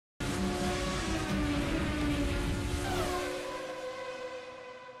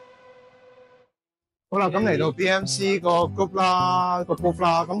好啦，咁嚟到 BMC 個 group 啦，個 group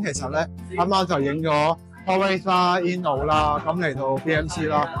啦，咁其實咧啱啱就影咗 DAY0 啦、𝐂𝐇𝐀𝐏𝐄啦，咁嚟到 BMC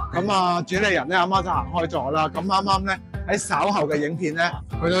啦，咁啊主理人咧啱啱就行開咗啦，咁啱啱咧喺稍後嘅影片咧，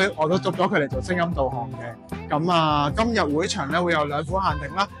我都捉咗佢嚟做聲音導航嘅，咁啊今日會場咧會有2款限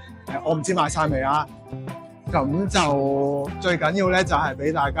定啦，我唔知賣晒未啊，咁就最緊要咧就係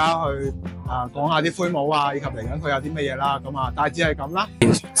俾大家去講下啲灰帽啊，以及嚟緊佢有啲乜嘢啦，咁啊大致係咁啦。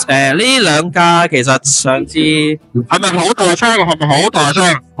呢兩架其實上次係咪好大槍？係咪好大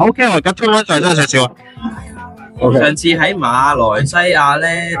槍？好驚我而家推翻上真係少少。上次喺馬來西亞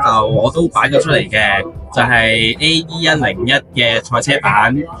咧，就我都擺咗出嚟嘅，就係 AE101嘅賽車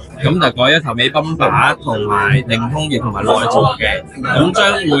版，咁就改咗頭尾泵把同埋凌空翼同埋內座嘅，咁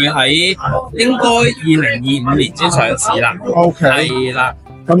將會喺應該2025年先上市啦。OK， 係啦。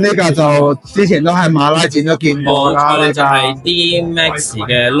咁呢架就之前都喺馬拉展都見過啦，呢就係 D-Max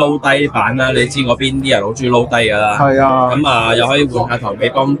嘅撈低版啦。你知嗰邊啲人好中意撈低噶啦，係啊。咁啊，又可以換下頭尾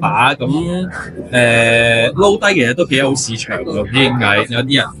泵把，咁撈低其實都幾好市場㗎，唔知點解有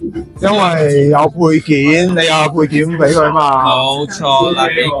啲人因為有配件，你有配件俾佢嘛。冇錯啦，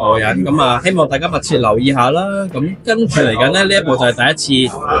幾過癮。咁啊，希望大家密切留意下啦。咁跟住嚟緊咧，呢一部就係第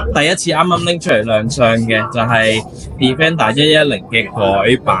一次啱啱拎出嚟亮相嘅，就係 Defender 110嘅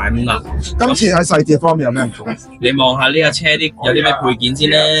改版啦。今次喺細節方面有咩唔同？你望下呢架車有啲咩配件先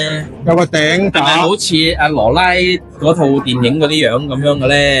咧？有個頂架，係咪好似阿羅拉嗰套電影嗰啲樣咁樣嘅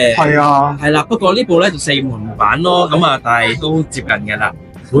咧？係啊，係啦。不過呢部咧就4門版咯，咁啊，但係都接近嘅啦。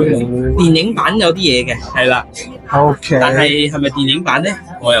電影版有啲嘢嘅，係啦。OK， 但係咪電影版咧？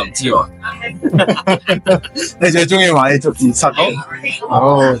我又唔知喎。你最中意玩啲逐字塞？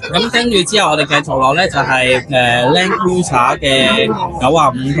好。咁跟住之後，我哋繼續落咧就係Land Cruiser 嘅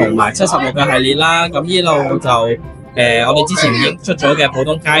95同埋76嘅系列啦。咁呢度就我哋之前已經出咗嘅普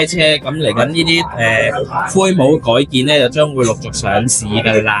通街車，咁嚟緊呢啲灰帽改建咧，就將會陸續上市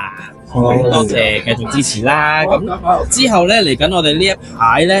㗎啦。多謝繼續支持啦！咁之後咧嚟緊我哋呢一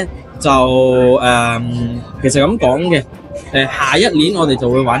排咧就其實咁講嘅，下一年我哋就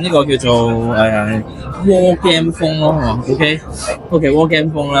會玩呢個叫做War Game 風咯，OK War Game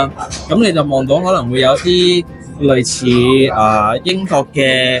風啦。咁你就望到可能會有啲類似英國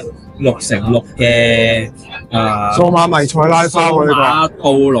嘅6x6嘅數碼迷彩拉花嗰啲數碼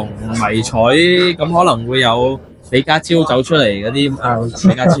暴龍迷彩，咁可能會有李家超走出嚟嗰啲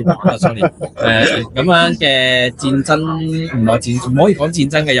李家超sorry 咁樣嘅戰爭，唔可以講戰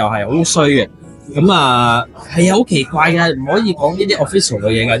爭嘅，又係好衰嘅。咁啊係好奇怪嘅，唔可以講呢啲 official 嘅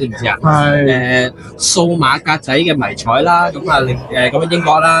嘢㗎，知唔知啊？係數碼格仔嘅迷彩啦，咁啊咁樣英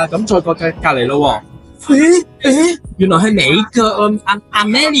國啦，咁再隔離咯喎，原來係美國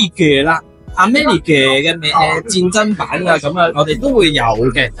America 啦。America 嘅戰爭版啊，咁啊，我哋都會有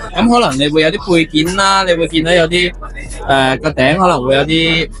嘅。咁可能你會有啲配件啦，你會見到有啲個頂可能會有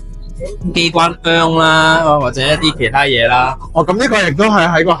啲機關槍啦，或者一啲其他嘢啦。哦，咁呢個亦都係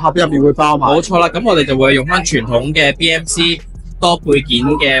喺個盒入面會包埋。冇錯啦，咁我哋就會用翻傳統嘅 BMC 多配件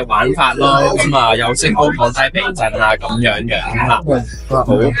嘅玩法咯。咁啊，有升高降低避震啊，咁樣啦。好，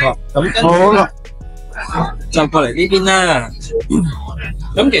咁跟住就過嚟呢邊啦。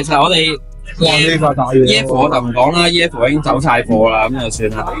咁其實我哋EF 我就唔講啦 ，EF 已經走晒貨啦，咁就算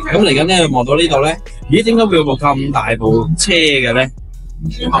啦。咁嚟緊咧，望到呢度咧，咦？點解會有部咁大部車嘅咧？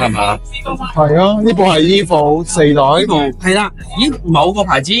係嘛？係啊，呢部係 EVO 4代。呢部係啦。咦？某個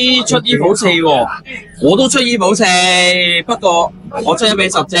牌子出 EVO 4喎，我都出 EVO 4，不過我出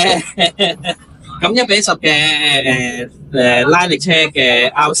1:10啫。咁1:10嘅拉力車嘅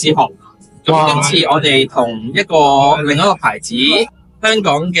RC 殼。咁今次我哋同另一個牌子。香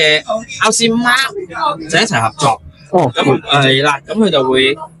港嘅 RC Mark 就一齊合作，咁係啦，咁佢就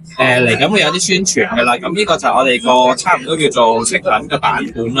會嚟緊會有啲宣傳嘅啦。咁呢個就係我哋個差唔多叫做成品嘅版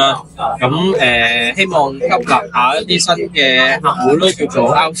本啦。咁希望吸納下一啲新嘅客戶都叫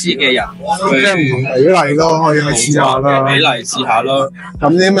做 RC 嘅人，即係唔同比例咯，可以去試下啦。比例試下咯。咁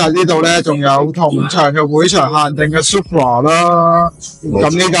呢度咧仲有同場嘅會場限定嘅 Supra 啦。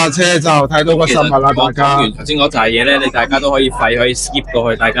咁呢架車就睇到個新聞啦，大家。講完頭先嗰扎嘢咧，你大家都可以廢可以 skip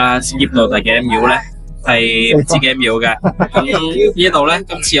過去，大家 skip 到第幾秒咧？係唔知幾秒嘅。咁呢度咧，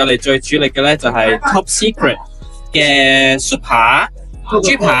今次我哋最主力嘅咧就係 Top Secret 嘅 Super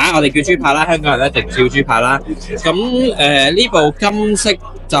豬扒，我哋叫豬扒啦，香港人一定叫豬扒啦。咁呢部金色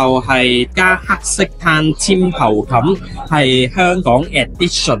就係加黑色碳纖頭冚，係香港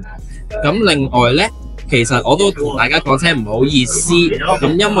Edition。咁另外咧，其實我都同大家講聲唔好意思，咁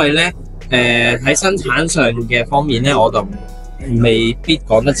因為咧喺生產上嘅方面咧，我就未必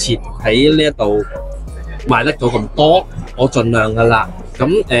講得切喺呢一度賣得到咁多，我盡量噶啦。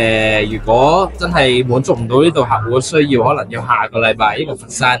咁如果真係滿足唔到呢度客戶嘅需要，可能要下個禮拜呢個佛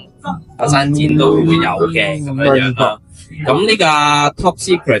山展都會有嘅咁樣啦。咁呢架 Top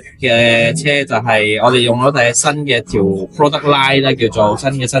Secret 嘅車就係我哋用咗第新嘅條 product line 咧，叫做新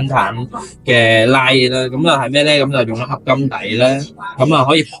嘅生產嘅 line 啦。咁啊係咩咧？咁就用咗合金底啦。咁啊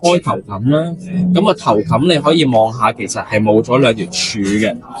可以開頭冚啦。咁個頭冚你可以望下，其實係冇咗兩條柱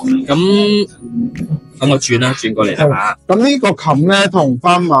嘅。咁等我轉啦，轉過嚟啦嚇。咁呢個冚咧，同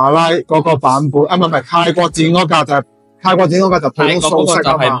翻馬拉嗰個版本啊，唔係泰國展嗰架就係泰國展嗰架就普通素色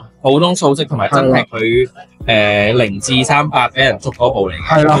啊嘛。普通素色同埋真係佢0至300俾人捉嗰部嚟嘅，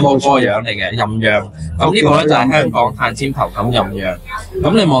係啦，冇嗰個樣嚟嘅，任樣。咁呢個咧就係香港碳纖頭冚任樣。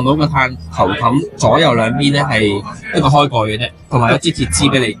咁你望到個碳頭冚左右兩邊咧係一個開蓋嘅啫，同埋一支鐵枝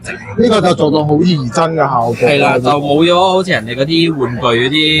俾你整。呢個就做到好擬真嘅效果。係啦，就冇咗好似人哋嗰啲玩具嗰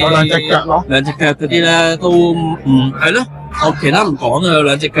啲兩隻腳咯，兩隻腳嗰啲咧都唔係咯。我其他唔講啦，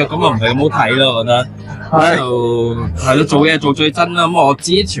兩隻腳咁啊唔係咁好睇咯，我覺得。就係咯，做嘢做最真啦。咁我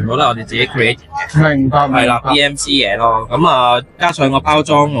知全部都係我哋自己 create 嘅。明白。係啦 ，BMC 嘢咯。咁啊，加上個包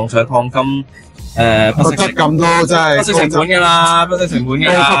裝用上鋼筋，不惜質感都真係不惜成本㗎啦，不惜成本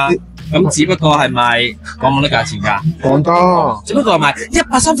㗎啦。咁只不過係賣講冇得價錢㗎，講多。只不過係賣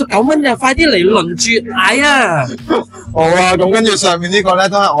139蚊就快啲嚟輪住買啊！好啊，咁跟住上面呢個咧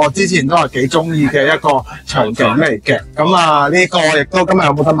都係我之前都係幾中意嘅一個場景嚟嘅。咁啊呢個亦都今日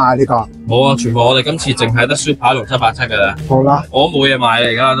有冇得買呢個？冇啊，全部我哋今次淨係得雪牌6787㗎啦。好啦，我冇嘢買嚟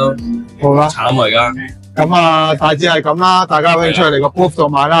而家都。好啦，慘啊而家。咁啊大致係咁啦，大家有興趣嚟個 booth 度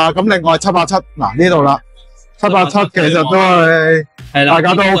買啦。咁另外787嗱呢度啦，787其實都係。係啦，大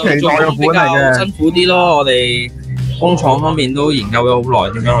家都好期待嘅款嚟嘅，辛苦啲咯。我哋工廠方面都研究咗好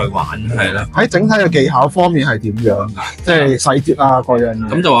耐，點樣去玩係啦。喺整體嘅技巧方面係點樣？即係細節啊，各樣嘢。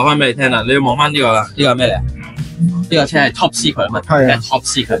咁就話翻俾你聽啦，你要望翻呢個啦，呢個係咩嚟啊？呢個車係 Top Secret 啊嘛，係 Top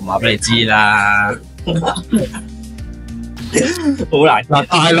Secret 話俾你知啦。好難嗱，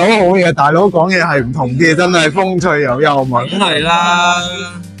大佬好嘢，大佬講嘢係唔同啲，真係風趣又幽默。梗係啦，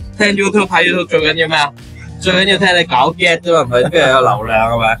聽 YouTube 睇 YouTube 最緊要咩啊？最緊要聽你搞 get 啫嘛，唔係邊有流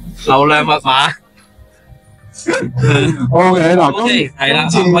量係咪？流量密碼。OK 嗱，咁係啦，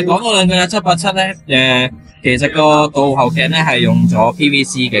唔係講多兩句啦。787咧，其實個倒後鏡咧係用咗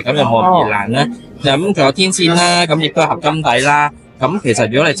PVC 嘅，咁有冇咁易爛咧？咁仲有天線啦，咁亦都係合金底啦。咁其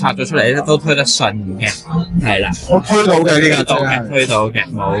實如果你拆咗出嚟咧，都推得順嘅，係啦。我推到嘅呢個推到嘅，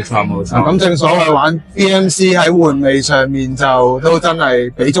冇錯冇錯。咁正所謂玩 BMC 喺換味上面就都真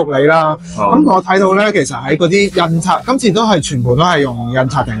係俾足你啦。咁我睇到咧，其實喺嗰啲印刷，今次都係全部都係用印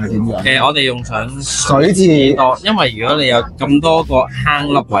刷定係點樣？我哋用上水字多，因為如果你有咁多個坑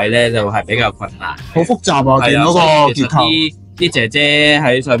粒位咧，就係比較困難。好複雜啊！見到個結構。啲姐姐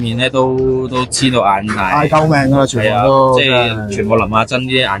喺上面咧都黐到眼大，嗌救命㗎啦！全部都即係全部淋下針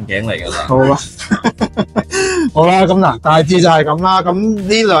啲眼鏡嚟㗎啦。好啦，好啦，咁嗱大致就係咁啦。咁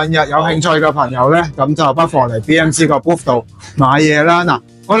呢兩日有興趣嘅朋友咧，咁就不妨嚟 BMC 個 booth 度買嘢啦。嗱，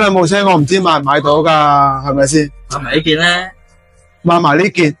嗰兩部車我唔知買唔買到㗎，係咪先？買埋呢件咧，買埋呢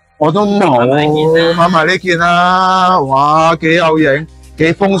件我都冇，買埋呢件啦。哇，幾有型，幾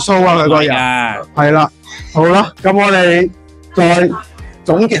風騷啊佢個人。係啦，好啦，咁我哋。再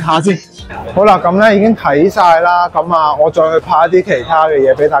總結下先，好啦，咁咧已經睇晒啦，咁啊，我再去拍一啲其他嘅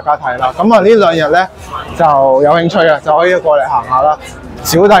嘢俾大家睇啦。咁啊，呢兩日咧就有興趣嘅，就可以過嚟行下啦。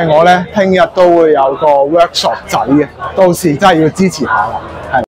小弟我咧聽日都會有個 workshop 仔嘅，到時真係要支持下啦，係。